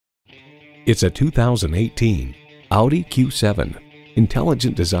It's a 2018 Audi Q7.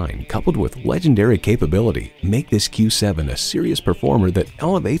 Intelligent design coupled with legendary capability make this Q7 a serious performer that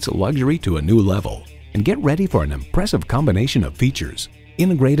elevates luxury to a new level. And get ready for an impressive combination of features: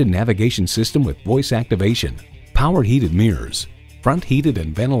 integrated navigation system with voice activation, power heated mirrors, front heated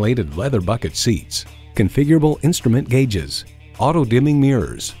and ventilated leather bucket seats, configurable instrument gauges, auto dimming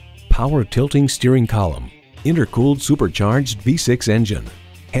mirrors, power tilting steering column, intercooled supercharged V6 engine,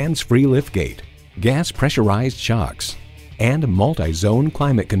 hands-free liftgate, gas pressurized shocks, and multi-zone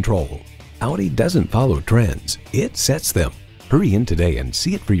climate control. Audi doesn't follow trends, it sets them. Hurry in today and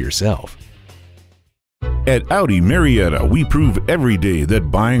see it for yourself. At Audi Marietta, we prove every day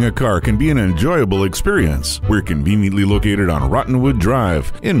that buying a car can be an enjoyable experience. We're conveniently located on Rottenwood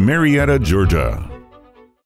Drive in Marietta, Georgia.